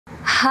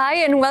Hi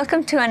and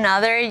welcome to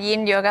another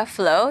Yin Yoga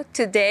flow.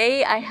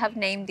 Today I have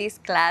named this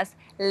class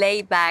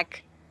Lay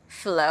Back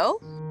Flow.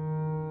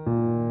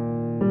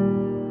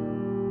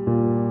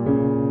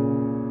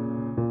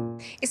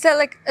 It's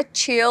like a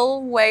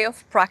chill way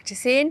of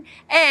practicing,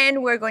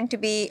 and we're going to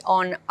be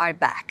on our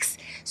backs.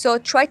 So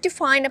try to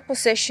find a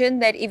position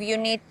that if you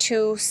need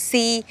to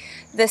see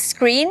the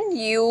screen,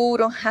 you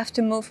don't have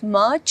to move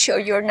much or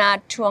you're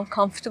not too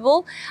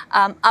uncomfortable.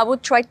 I will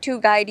try to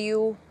guide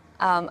you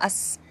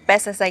as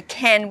best as I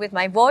can with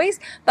my voice,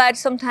 but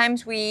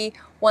sometimes we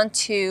want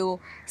to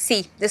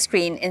see the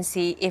screen and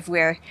see if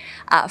we're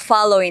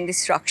following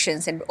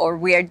instructions or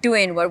we are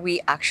doing what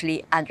we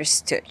actually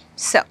understood.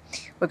 So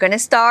we're gonna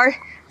start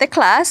the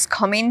class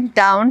coming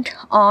down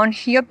on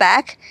your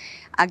back.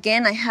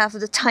 Again, I have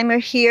the timer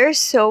here,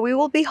 so we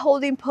will be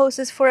holding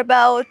poses for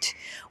about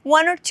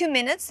 1 or 2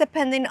 minutes,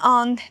 depending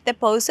on the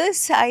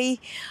poses. I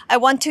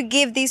want to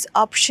give this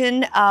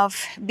option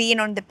of being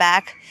on the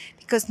back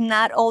because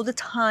not all the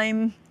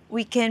time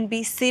we can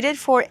be seated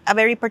for a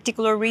very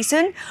particular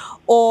reason,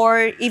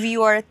 or if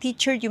you are a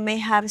teacher, you may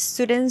have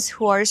students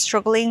who are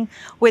struggling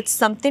with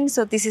something,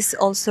 so this is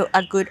also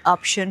a good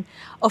option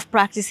of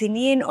practicing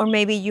in, or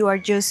maybe you are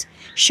just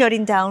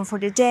shutting down for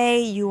the day,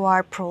 you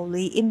are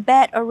probably in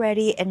bed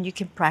already and you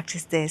can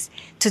practice this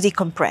to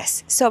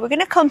decompress. So we're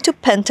gonna come to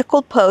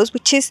pentacle pose,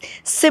 which is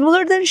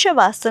similar than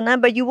Shavasana,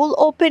 but you will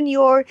open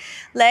your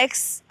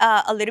legs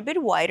a little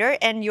bit wider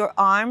and your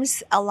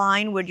arms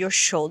align with your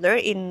shoulder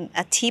in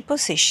a T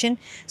position.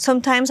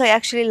 Sometimes I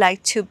actually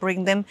like to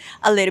bring them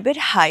a little bit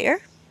higher.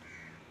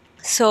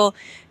 So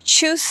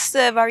choose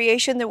the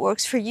variation that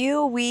works for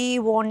you. We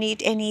won't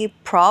need any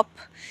prop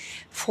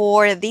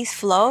for this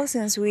flow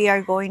since we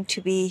are going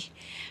to be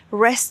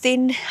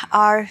resting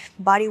our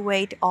body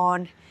weight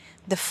on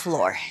the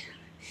floor.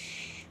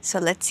 So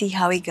let's see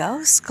how it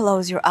goes.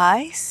 Close your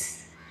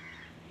eyes.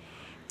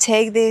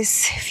 Take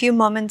these few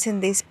moments in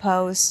this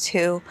pose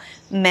to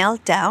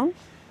melt down,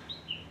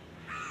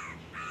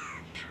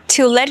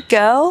 to let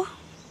go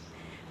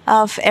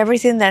of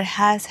everything that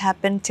has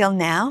happened till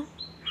now,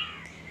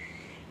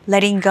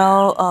 letting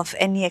go of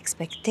any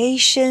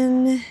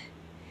expectation,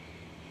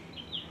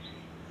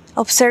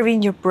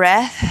 observing your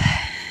breath.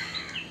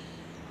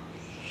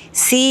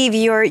 See if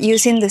you're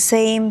using the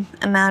same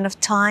amount of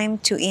time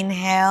to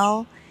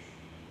inhale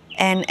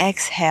and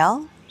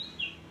exhale.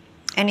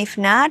 And if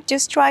not,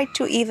 just try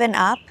to even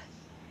up.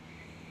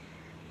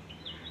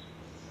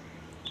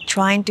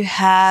 Trying to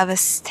have a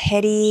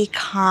steady,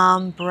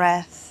 calm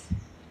breath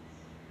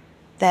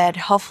that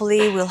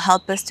hopefully will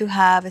help us to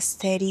have a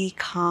steady,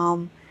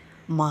 calm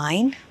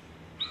mind.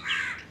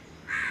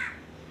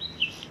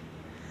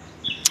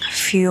 A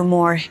few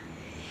more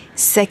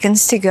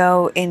seconds to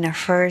go in our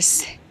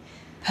first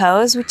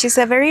pose, which is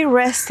a very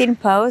resting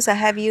pose. I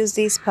have used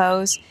this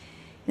pose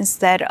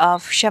instead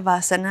of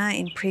Shavasana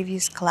in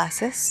previous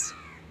classes.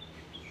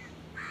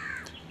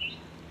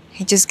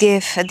 It just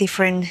gives a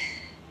different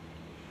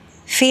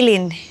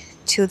feeling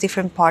to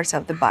different parts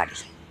of the body.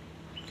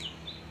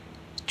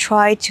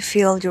 Try to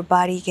feel your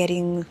body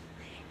getting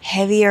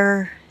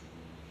heavier,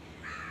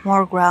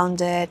 more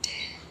grounded,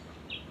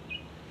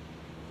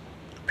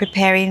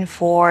 preparing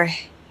for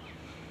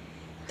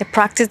the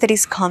practice that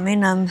is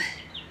coming. I'm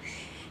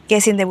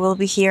guessing that we'll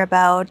be here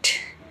about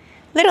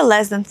a little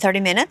less than 30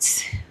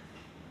 minutes.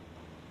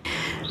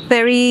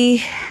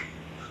 Very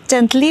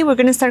gently, we're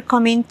gonna start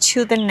coming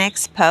to the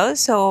next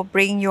pose. So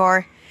bring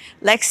your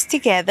legs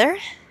together,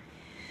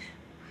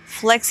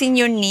 flexing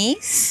your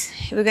knees.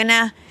 We're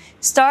gonna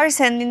start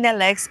sending the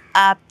legs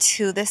up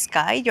to the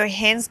sky. Your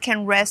hands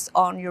can rest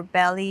on your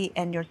belly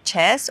and your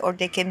chest, or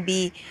they can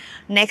be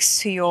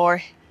next to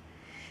your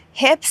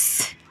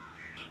hips.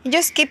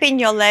 Just keeping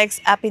your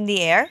legs up in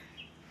the air.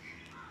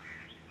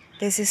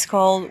 This is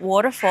called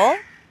waterfall.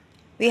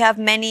 We have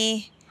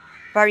many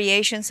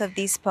variations of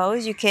this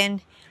pose. You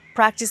can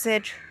practice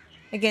it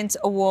against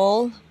a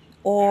wall,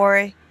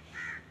 or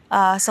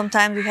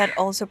sometimes we had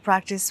also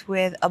practiced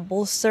with a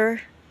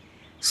bolster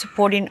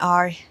supporting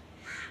our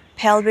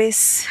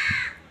pelvis.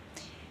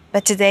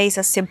 But today is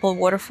a simple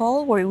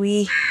waterfall where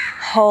we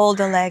hold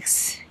the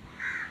legs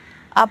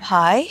up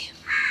high.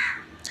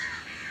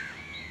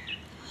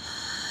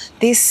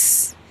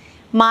 This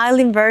mild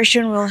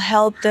inversion will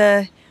help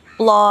the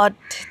blood,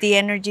 the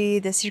energy,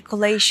 the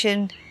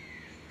circulation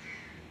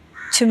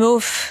to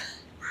move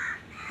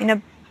in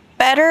a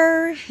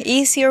better,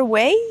 easier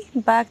way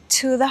back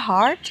to the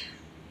heart.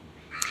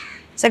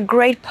 It's a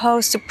great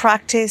pose to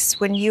practice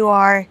when you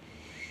are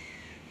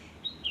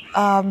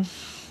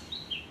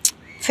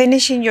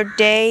finishing your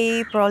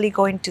day, probably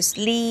going to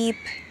sleep,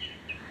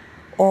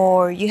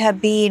 or you have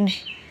been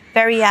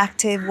very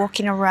active,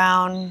 walking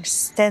around,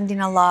 standing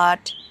a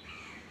lot,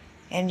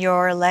 and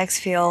your legs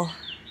feel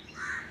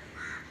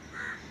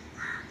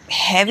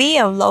heavy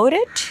and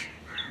loaded.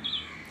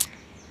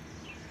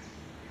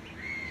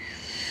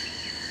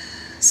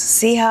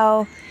 See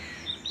how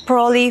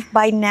probably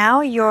by now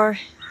your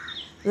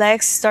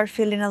legs start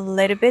feeling a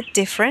little bit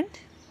different.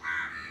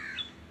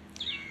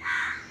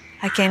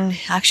 I can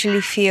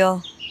actually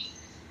feel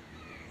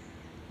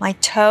my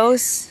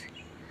toes,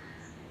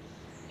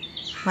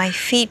 my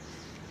feet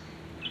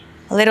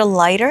a little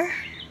lighter.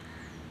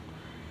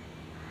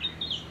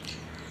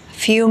 A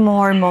few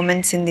more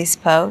moments in this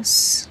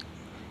pose.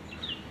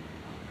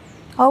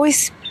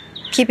 Always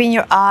keeping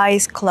your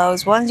eyes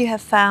closed. Once you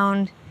have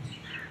found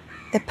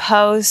the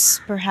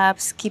pose,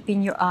 perhaps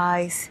keeping your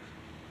eyes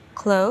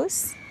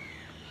closed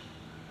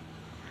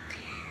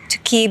to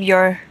keep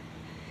your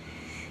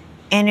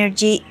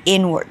energy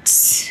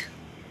inwards.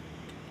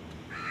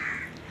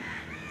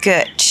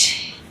 Good.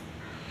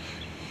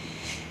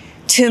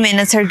 2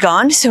 minutes are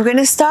gone. So we're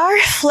gonna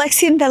start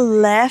flexing the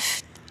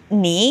left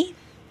knee,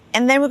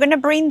 and then we're gonna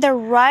bring the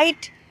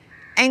right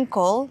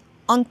ankle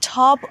on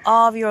top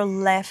of your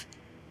left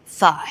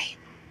thigh.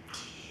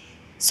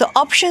 So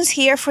options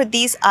here for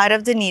these out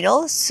of the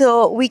needle.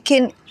 So we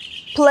can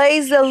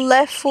place the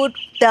left foot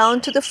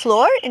down to the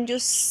floor and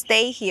just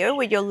stay here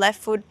with your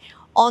left foot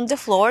on the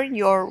floor,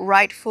 your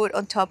right foot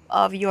on top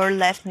of your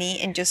left knee,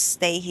 and just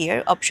stay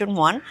here. Option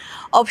 1.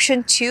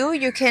 Option 2,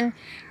 you can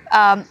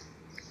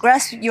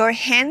grasp your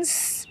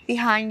hands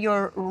behind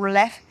your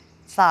left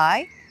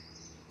thigh.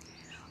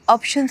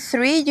 Option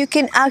 3, you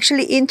can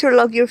actually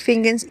interlock your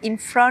fingers in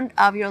front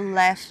of your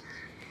left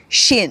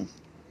shin.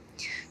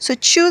 So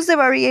choose the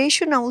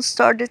variation. I will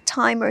start the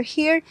timer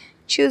here.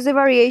 Choose the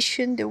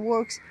variation that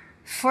works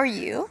for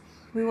you.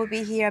 We will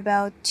be here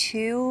about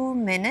 2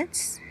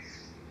 minutes.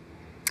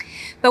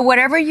 But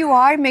whatever you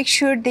are, make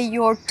sure that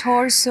your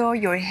torso,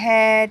 your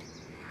head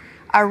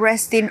are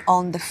resting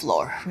on the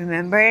floor.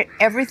 Remember,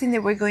 everything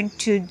that we're going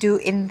to do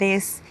in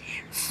this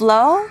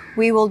flow,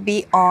 we will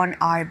be on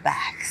our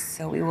backs.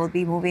 So we will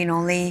be moving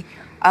only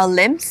our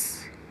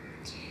limbs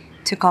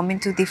to come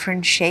into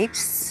different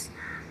shapes.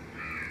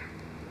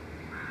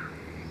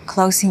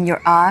 Closing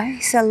your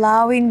eyes,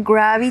 allowing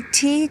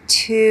gravity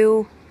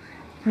to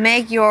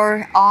make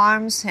your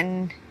arms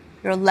and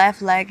your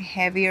left leg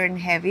heavier and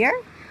heavier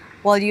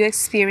while you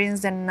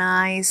experience the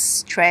nice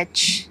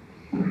stretch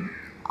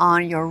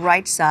on your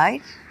right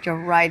side, your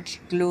right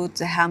glutes,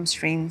 the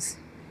hamstrings,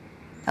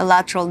 the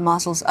lateral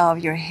muscles of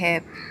your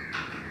hip.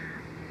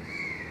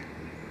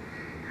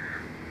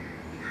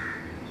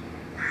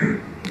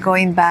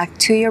 Going back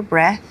to your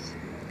breath,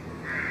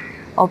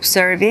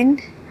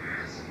 observing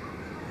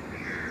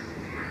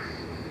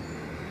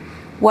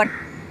what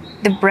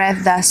the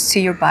breath does to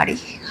your body,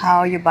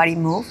 how your body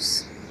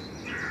moves,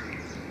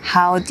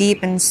 how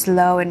deep and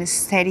slow and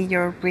steady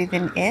your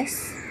breathing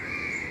is.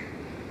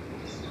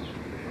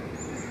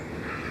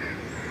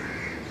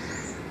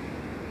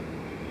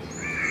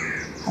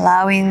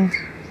 Allowing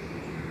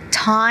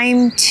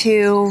time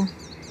to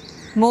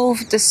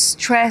move the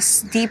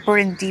stress deeper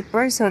and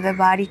deeper so the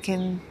body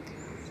can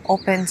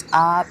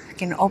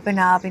open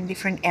up in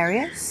different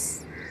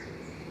areas.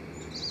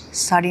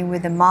 Starting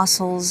with the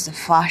muscles, the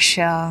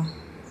fascia,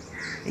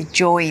 the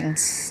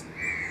joints.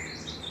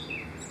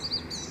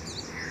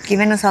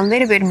 Giving us a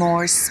little bit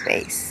more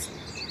space.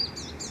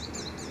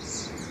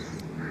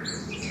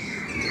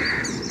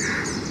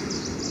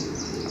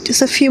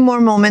 Just a few more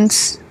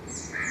moments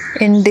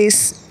in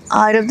this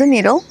eye of the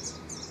needle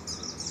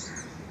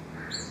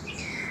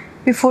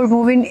before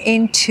moving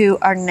into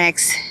our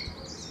next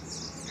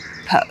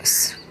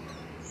pose.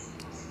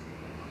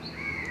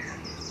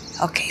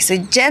 Okay, so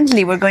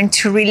gently we're going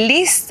to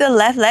release the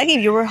left leg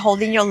if you were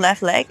holding your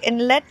left leg,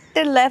 and let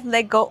the left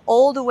leg go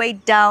all the way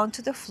down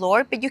to the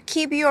floor, but you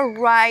keep your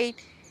right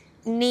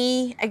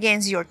knee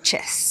against your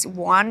chest.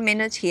 1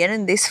 minute here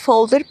in this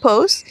folded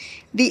pose,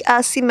 the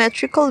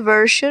asymmetrical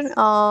version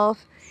of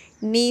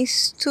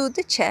knees to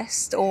the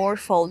chest or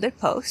folded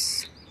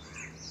pose.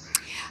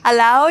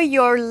 Allow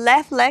your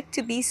left leg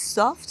to be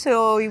soft,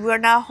 so we're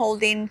not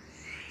holding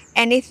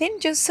anything.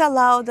 Just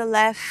allow the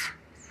left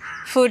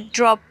foot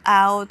drop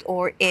out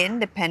or in,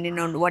 depending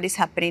on what is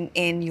happening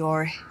in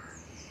your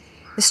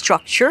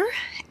structure.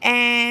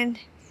 And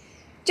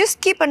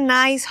just keep a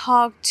nice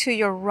hug to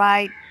your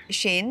right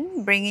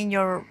shin, bringing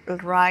your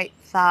right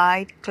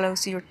thigh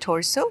close to your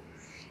torso.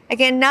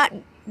 Again,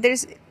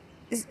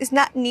 it's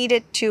not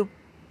needed to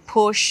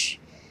push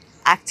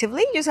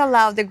actively. Just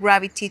allow the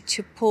gravity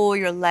to pull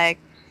your leg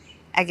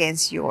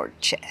against your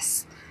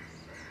chest.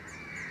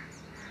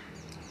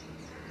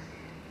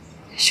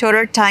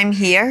 Shorter time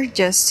here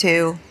just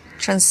to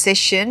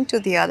transition to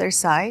the other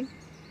side.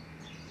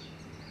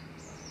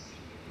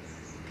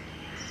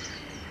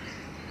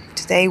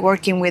 Today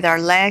working with our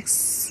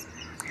legs,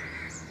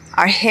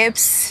 our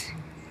hips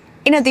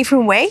in a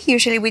different way.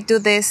 Usually we do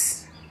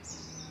this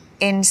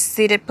in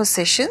seated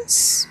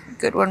positions.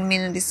 Good, 1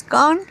 minute is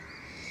gone.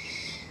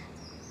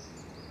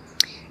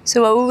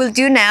 So what we will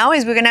do now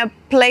is we're gonna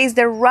place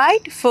the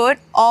right foot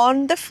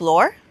on the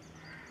floor.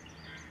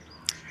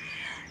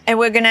 And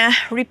we're gonna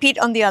repeat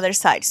on the other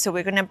side. So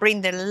we're gonna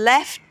bring the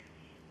left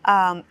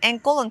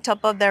ankle on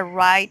top of the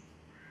right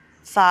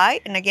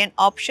thigh. And again,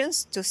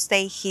 options to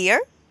stay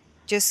here.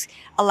 Just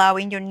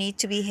allowing your knee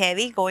to be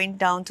heavy, going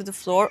down to the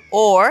floor,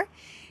 or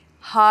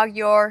hug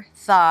your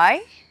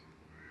thigh,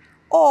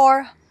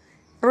 or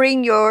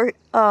bring your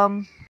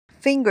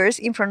fingers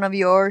in front of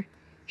your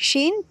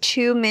shin,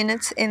 2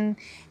 minutes in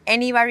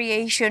any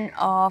variation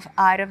of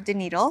out of the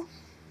needle.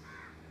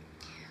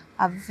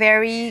 A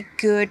very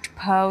good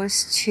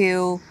pose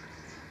to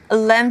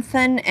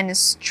lengthen and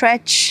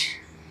stretch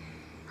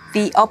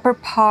the upper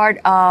part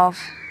of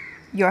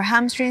your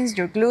hamstrings,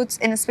 your glutes,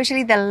 and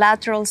especially the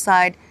lateral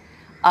side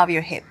of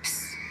your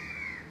hips.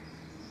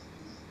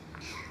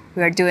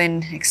 We are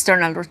doing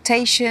external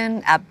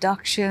rotation,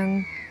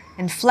 abduction,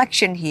 and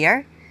flexion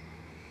here.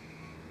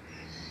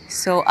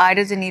 So out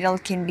of the needle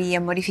can be a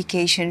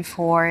modification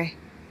for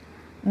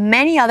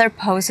many other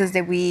poses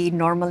that we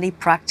normally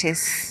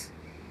practice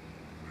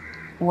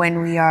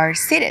when we are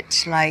seated,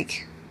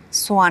 like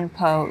swan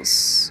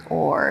pose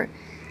or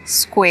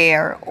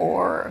square,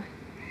 or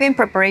in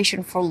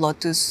preparation for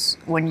lotus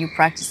when you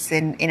practice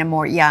in a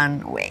more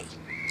yang way.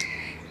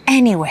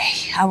 Anyway,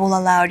 I will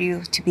allow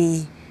you to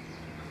be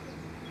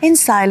in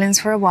silence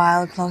for a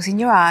while, closing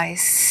your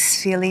eyes,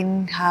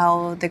 feeling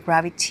how the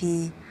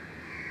gravity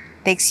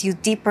takes you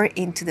deeper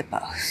into the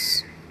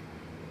pose.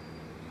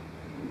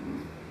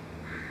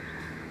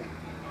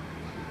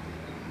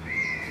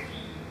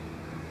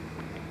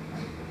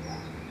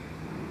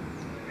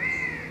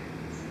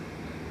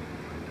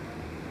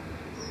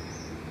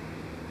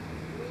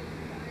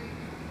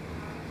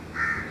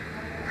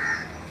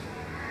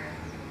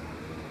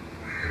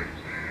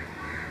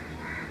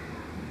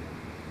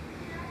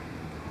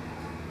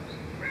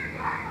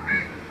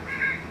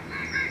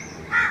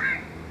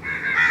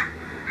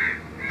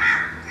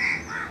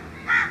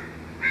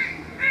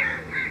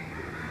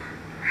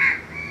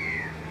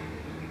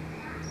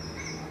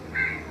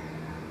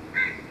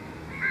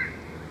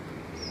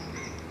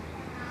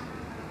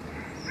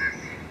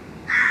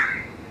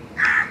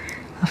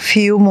 A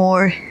few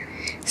more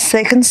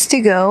seconds to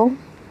go,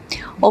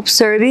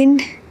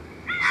 observing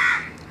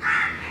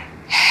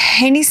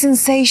any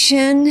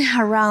sensation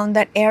around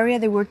that area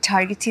that we're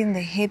targeting,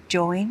 the hip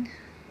joint,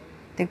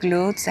 the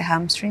glutes, the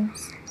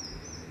hamstrings.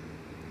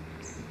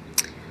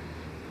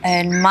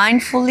 And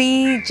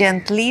mindfully,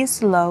 gently,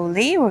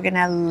 slowly, we're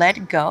gonna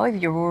let go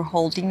if you were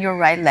holding your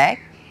right leg.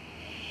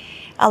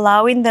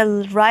 Allowing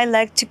the right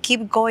leg to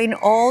keep going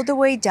all the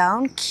way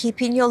down,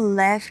 keeping your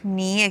left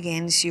knee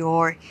against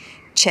your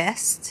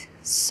chest.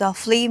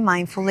 Softly,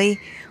 mindfully,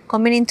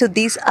 coming into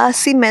this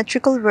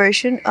asymmetrical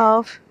version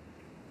of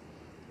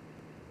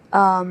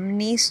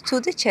knees to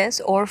the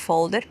chest or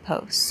folded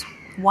pose.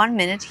 1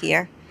 minute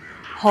here,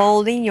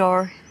 holding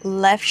your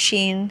left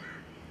shin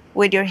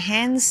with your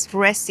hands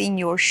resting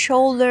your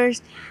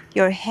shoulders,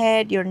 your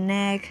head, your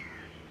neck,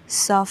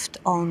 soft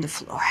on the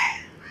floor.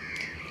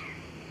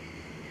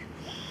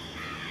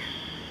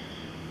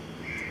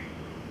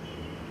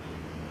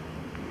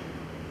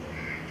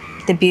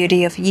 The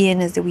beauty of yin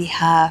is that we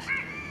have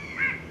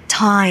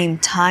time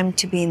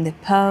to be in the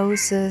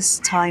poses,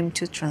 time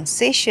to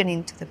transition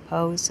into the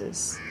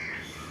poses,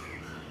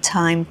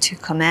 time to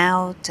come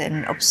out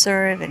and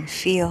observe and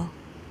feel,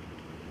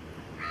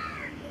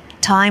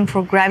 time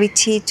for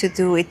gravity to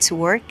do its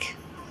work,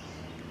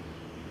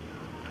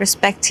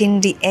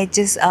 respecting the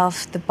edges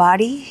of the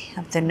body,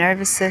 of the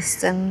nervous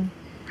system,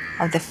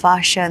 of the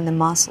fascia and the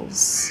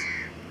muscles.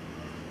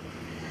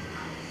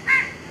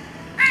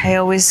 I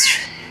always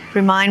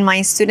remind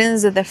my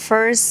students that the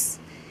first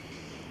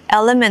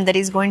element that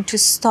is going to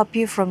stop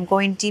you from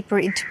going deeper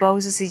into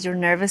poses is your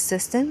nervous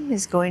system.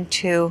 Is going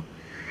to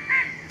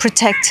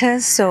protect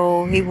us,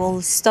 so it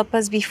will stop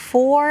us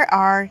before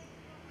our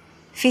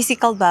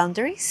physical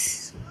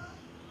boundaries.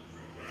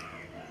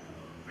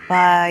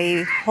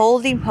 By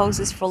holding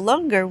poses for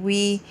longer,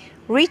 we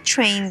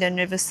retrain the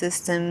nervous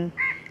system,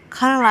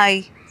 kind of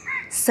like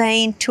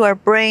saying to our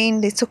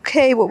brain, it's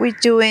okay what we're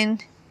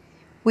doing,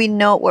 we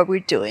know what we're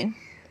doing.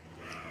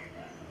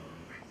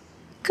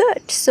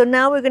 Good. So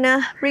now we're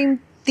gonna bring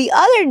the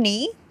other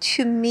knee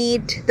to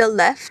meet the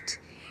left.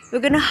 We're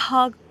gonna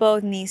hug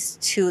both knees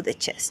to the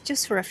chest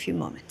just for a few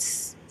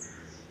moments.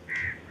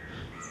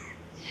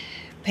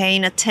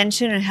 Paying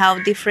attention on how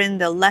different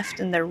the left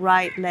and the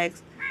right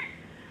legs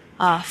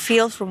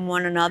feel from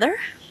one another.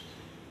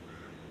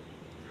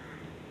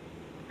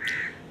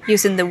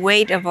 Using the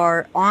weight of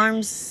our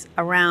arms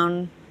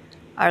around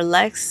our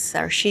legs,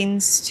 our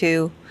shins,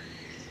 to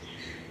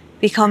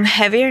become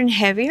heavier and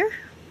heavier.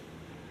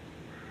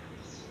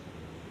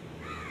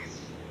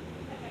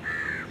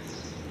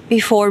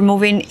 Before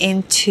moving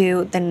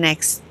into the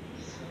next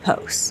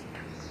pose.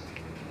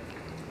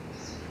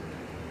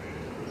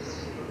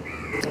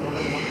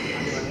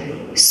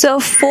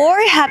 So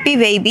for happy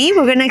baby,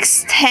 we're gonna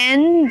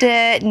extend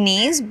the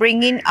knees,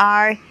 bringing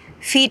our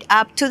feet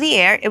up to the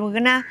air, and we're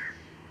gonna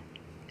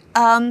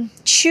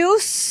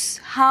choose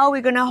how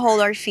we're gonna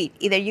hold our feet.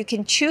 Either you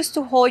can choose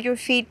to hold your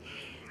feet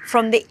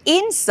from the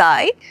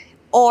inside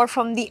or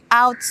from the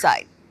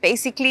outside.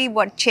 Basically,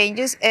 what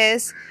changes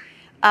is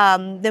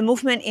the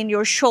movement in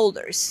your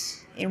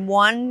shoulders. In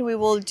one, we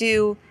will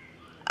do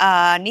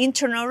an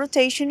internal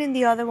rotation, and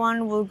the other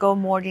one will go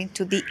more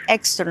into the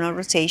external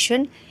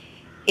rotation.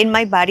 In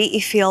my body,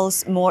 it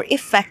feels more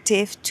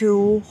effective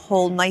to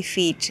hold my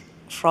feet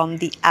from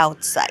the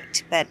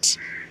outside, but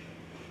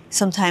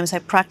sometimes I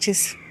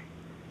practice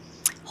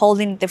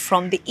holding it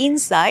from the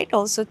inside,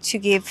 also to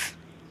give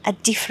a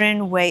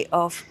different way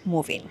of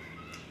moving.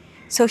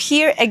 So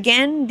here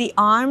again, the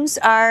arms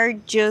are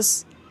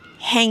just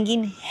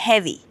hanging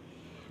heavy.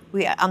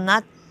 I'm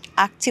not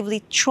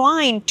actively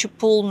trying to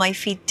pull my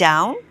feet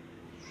down,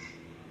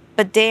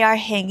 but they are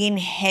hanging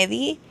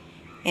heavy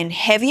and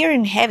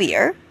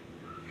heavier,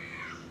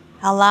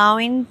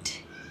 allowing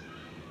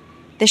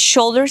the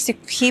shoulders to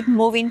keep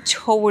moving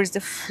towards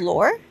the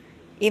floor,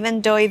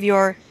 even though if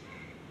your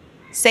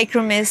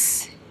sacrum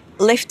is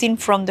lifting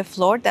from the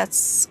floor,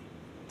 that's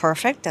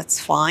perfect, that's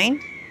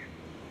fine.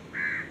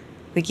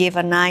 We give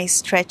a nice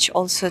stretch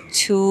also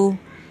to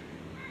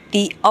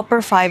the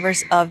upper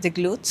fibers of the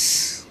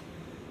glutes,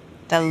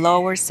 the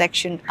lower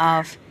section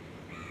of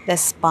the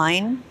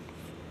spine.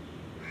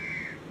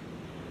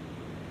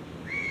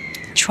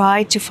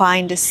 Try to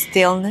find the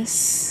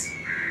stillness,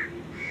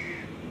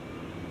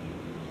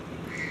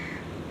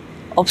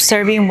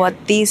 observing what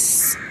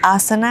this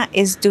asana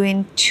is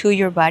doing to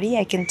your body.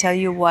 I can tell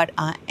you what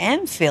I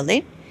am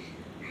feeling,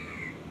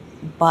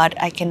 but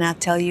I cannot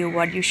tell you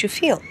what you should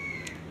feel.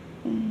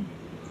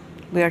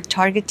 We are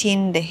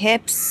targeting the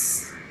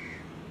hips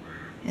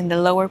and the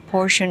lower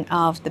portion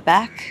of the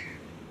back.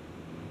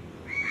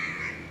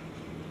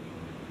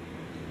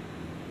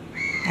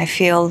 I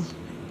feel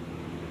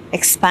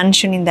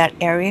expansion in that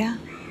area,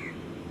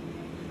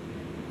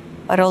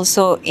 but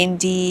also in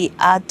the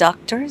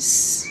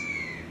adductors.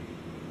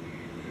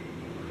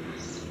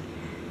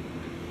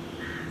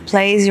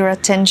 Place your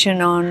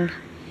attention on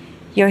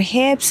your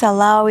hips,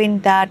 allowing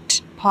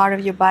that part of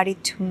your body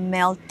to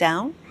melt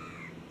down.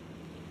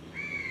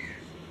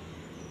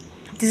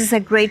 This is a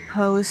great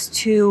pose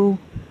to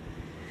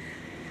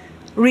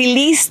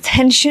release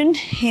tension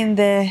in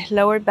the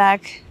lower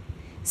back,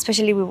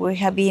 especially when we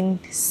have been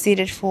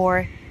seated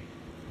for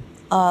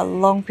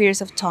long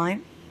periods of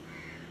time.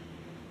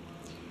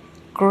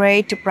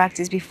 Great to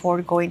practice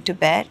before going to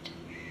bed.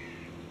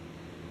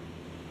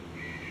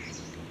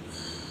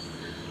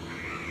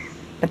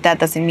 But that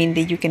doesn't mean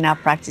that you cannot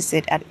practice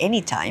it at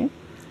any time.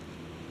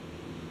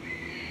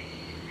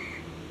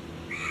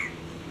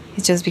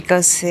 It's just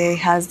because it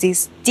has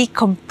this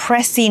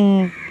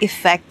decompressing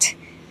effect.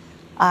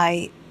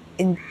 I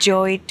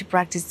enjoy to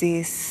practice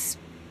this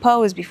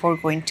pose before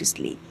going to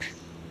sleep.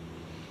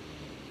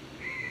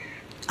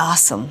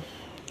 Awesome.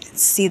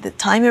 Let's see the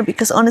timer,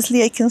 because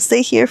honestly I can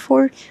stay here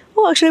for,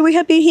 oh, actually we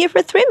have been here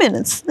for 3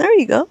 minutes. There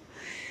you go.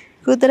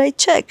 Good that I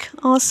check.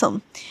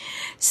 Awesome.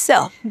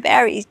 So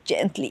very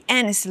gently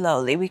and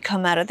slowly we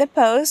come out of the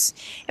pose,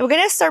 and we're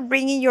going to start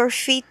bringing your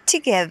feet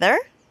together,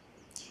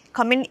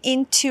 coming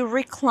into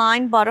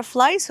reclined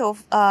butterfly. So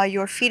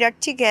your feet are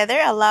together,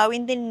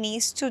 allowing the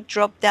knees to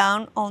drop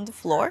down on the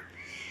floor.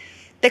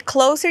 The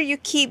closer you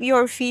keep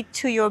your feet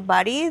to your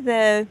body,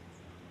 the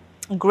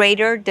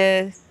greater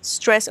the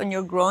stress on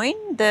your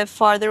groin. The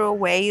farther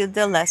away,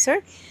 the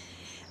lesser.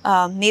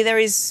 Neither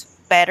is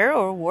better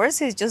or worse,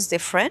 it's just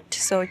different.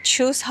 So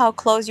choose how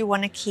close you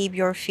want to keep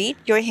your feet.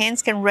 Your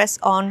hands can rest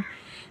on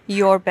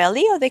your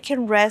belly or they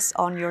can rest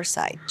on your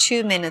side.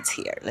 2 minutes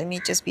here. Let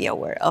me just be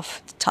aware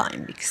of the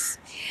time, because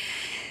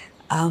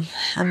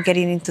I'm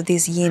getting into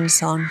this yin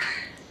zone.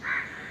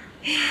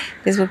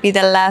 This will be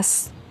the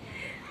last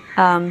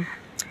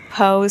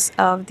pose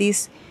of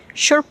this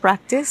short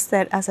practice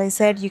that, as I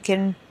said, you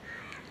can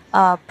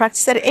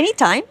practice at any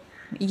time.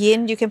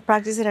 Yin, you can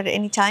practice it at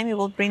any time. It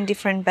will bring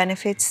different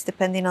benefits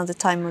depending on the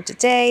time of the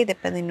day,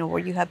 depending on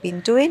what you have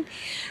been doing.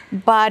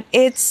 But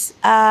it's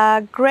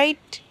a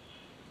great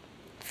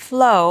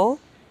flow,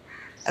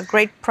 a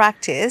great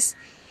practice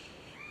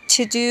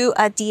to do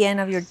at the end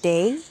of your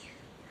day,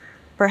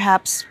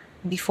 perhaps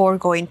before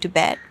going to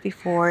bed,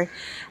 before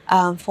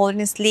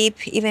falling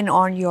asleep, even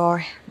on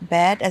your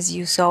bed. As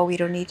you saw, we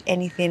don't need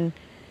anything.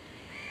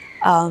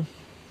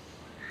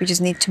 We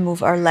just need to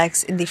move our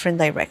legs in different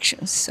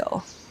directions.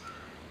 So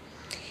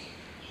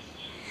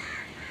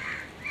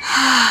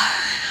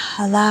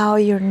allow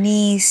your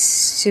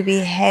knees to be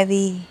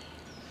heavy.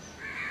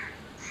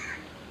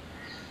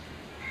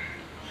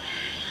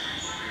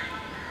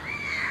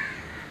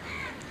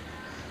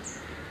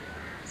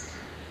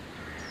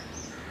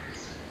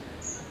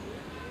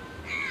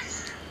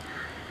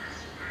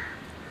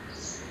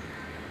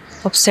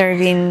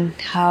 Observing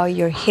how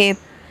your hip,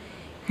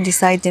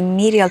 inside the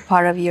medial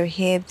part of your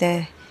hip,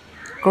 the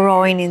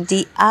groin and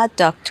the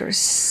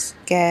adductors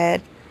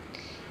get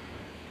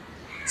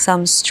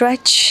some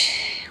stretch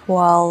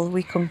while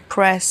we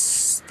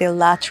compress the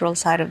lateral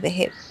side of the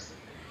hip.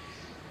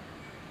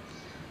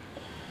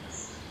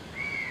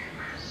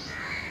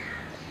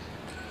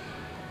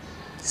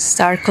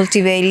 Start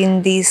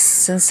cultivating this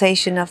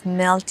sensation of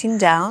melting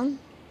down,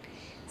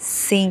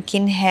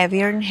 sinking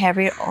heavier and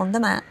heavier on the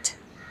mat.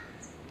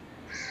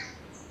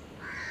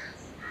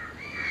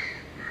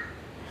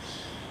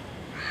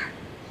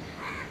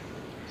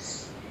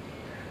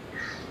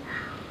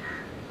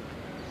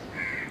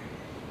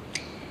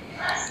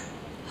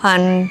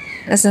 And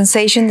a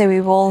sensation that we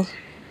will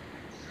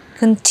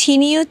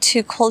continue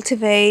to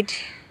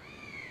cultivate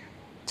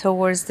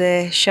towards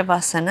the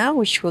Shavasana,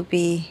 which will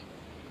be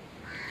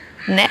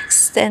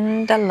Next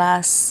and the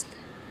last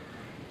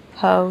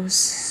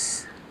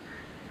pose.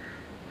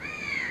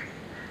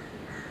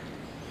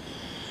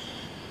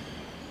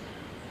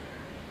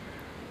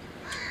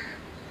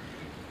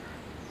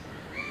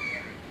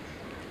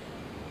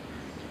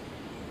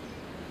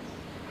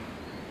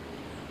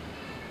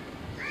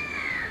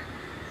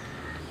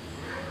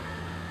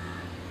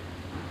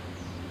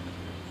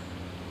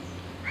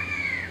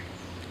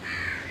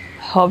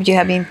 Hope you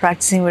have been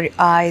practicing with your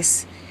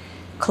eyes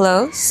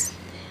closed.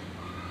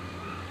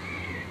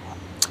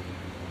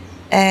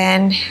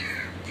 And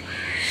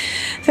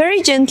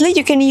very gently,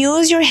 you can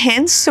use your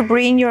hands to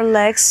bring your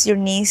legs, your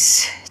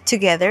knees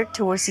together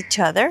towards each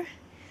other.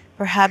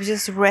 Perhaps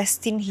just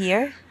resting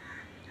here,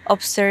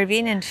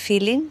 observing and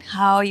feeling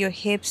how your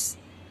hips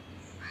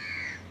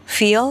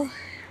feel.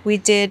 We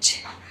did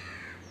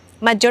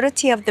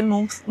majority of the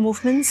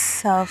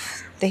movements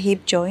of the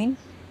hip joint,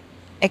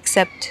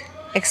 except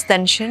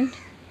extension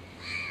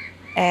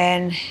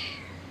and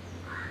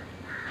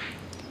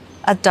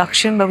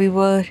adduction, but we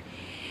were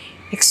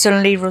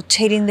externally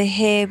rotating the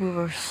hip, we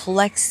were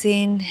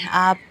flexing,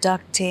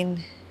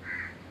 abducting,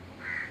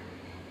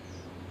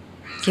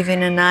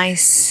 giving a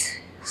nice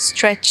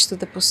stretch to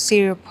the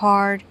posterior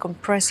part,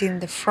 compressing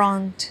the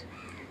front.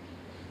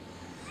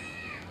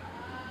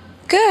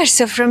 Good,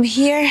 so from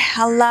here,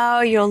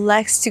 allow your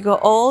legs to go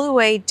all the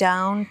way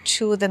down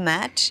to the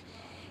mat,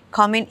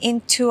 coming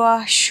into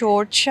a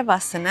short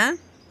Shavasana.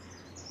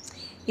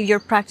 If you're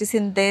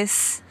practicing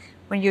this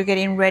when you're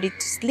getting ready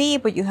to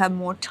sleep or you have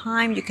more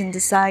time, you can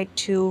decide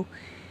to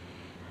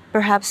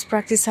perhaps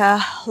practice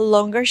a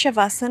longer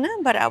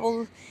Shavasana, but I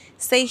will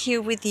stay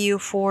here with you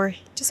for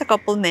just a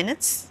couple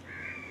minutes.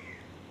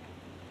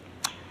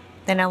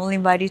 Then I will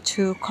invite you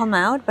to come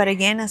out. But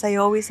again, as I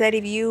always said,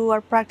 if you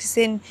are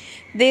practicing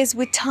this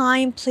with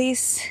time,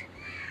 please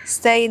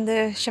stay in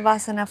the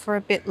Shavasana for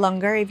a bit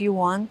longer if you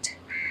want.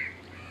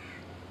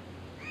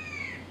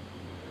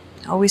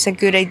 Always a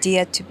good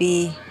idea to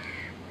be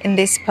in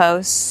this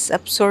pose,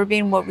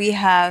 absorbing what we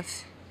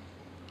have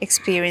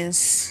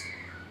experienced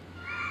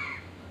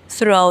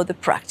throughout the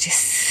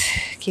practice.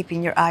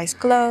 Keeping your eyes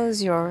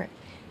closed, your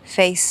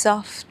face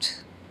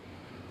soft,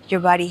 your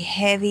body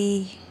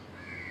heavy,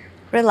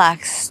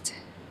 relaxed,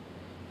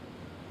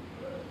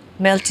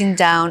 melting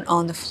down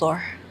on the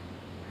floor.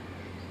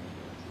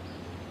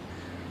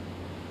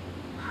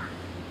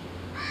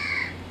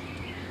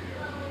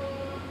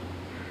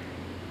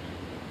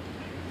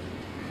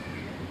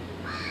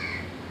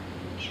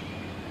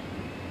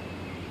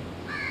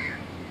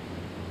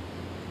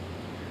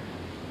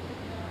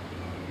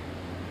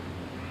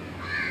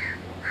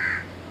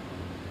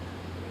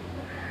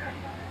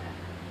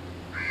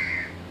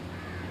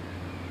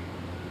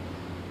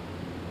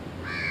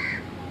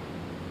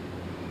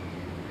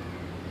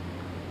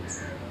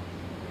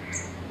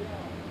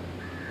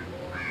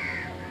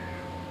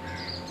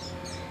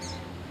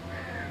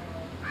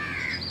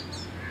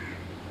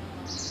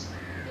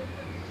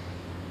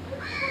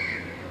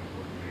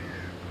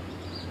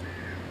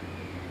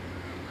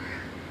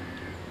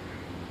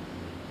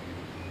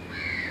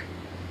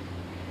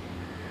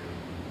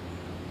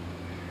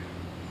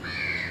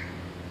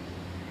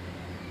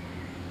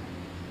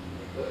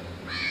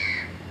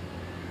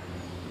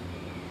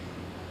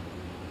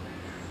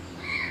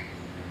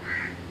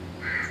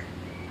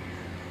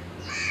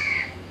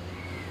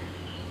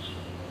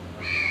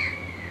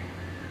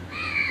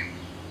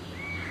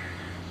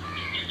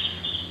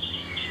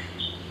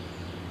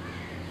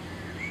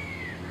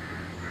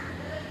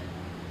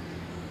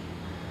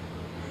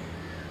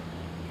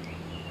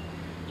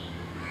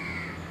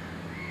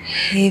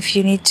 If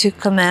you need to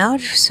come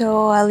out,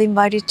 so I'll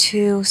invite you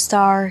to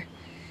start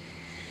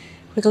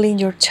wiggling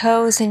your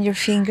toes and your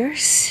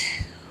fingers.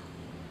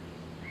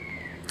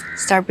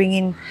 Start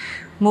bringing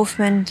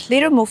movement,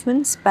 little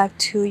movements back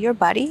to your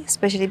body,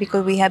 especially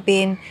because we have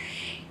been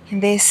in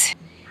this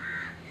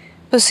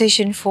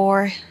position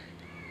for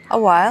a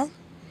while.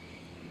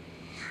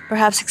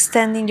 Perhaps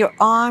extending your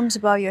arms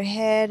above your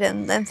head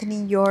and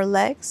lengthening your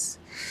legs.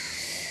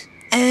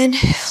 And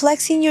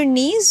flexing your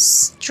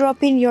knees,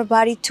 dropping your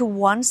body to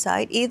one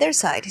side, either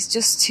side. It's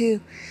just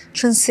to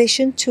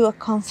transition to a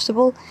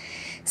comfortable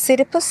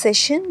seated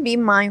position. Be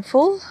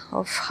mindful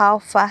of how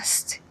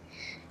fast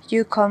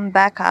you come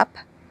back up.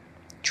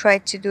 Try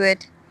to do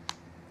it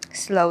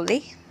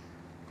slowly.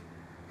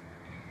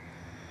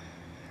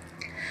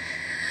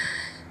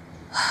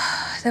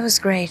 That was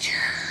great.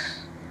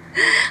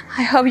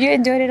 I hope you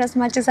enjoyed it as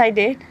much as I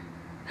did.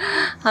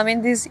 I'm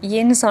in this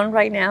yin zone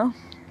right now.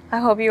 I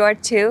hope you are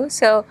too.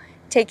 So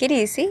take it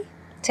easy.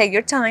 Take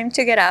your time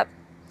to get up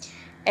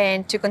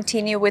and to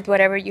continue with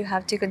whatever you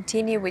have to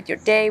continue with your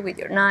day, with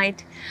your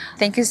night.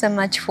 Thank you so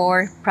much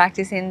for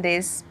practicing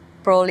this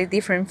probably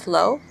different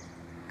flow,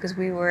 because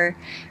we were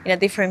in a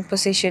different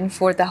position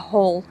for the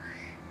whole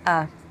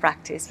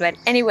practice. But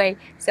anyway,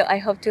 so I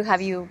hope to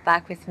have you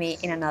back with me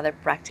in another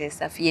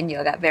practice of Yin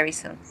Yoga very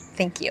soon.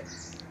 Thank you.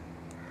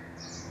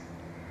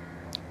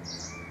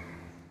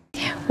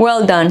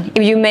 Well done.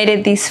 If you made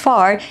it this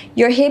far,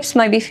 your hips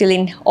might be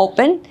feeling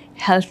open,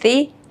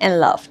 healthy, and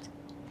loved.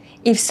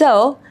 If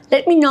so,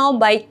 let me know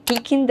by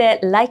clicking the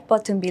like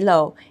button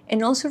below,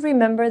 and also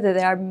remember that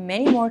there are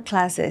many more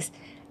classes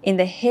in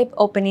the hip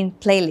opening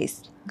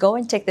playlist. Go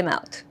and check them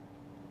out.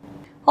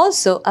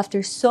 Also,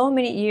 after so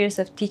many years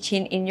of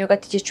teaching in yoga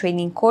teacher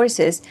training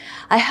courses,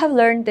 I have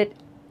learned that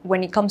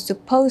when it comes to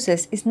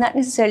poses, it's not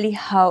necessarily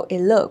how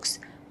it looks,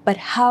 but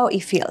how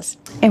it feels.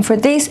 And for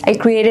this, I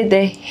created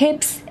the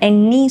Hips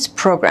and Knees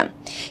program.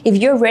 If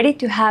you're ready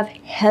to have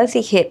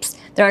healthy hips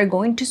that are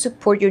going to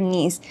support your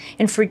knees,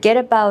 and forget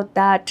about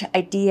that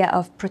idea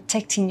of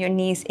protecting your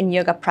knees in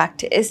yoga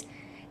practice,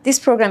 this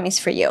program is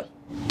for you.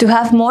 To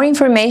have more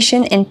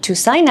information and to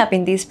sign up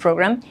in this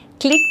program,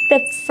 click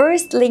the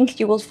first link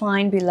you will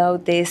find below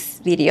this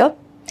video.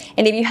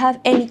 And if you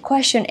have any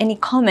question, any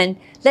comment,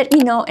 let me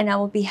know and I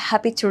will be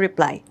happy to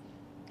reply.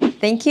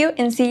 Thank you,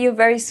 and see you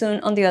very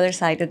soon on the other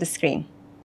side of the screen.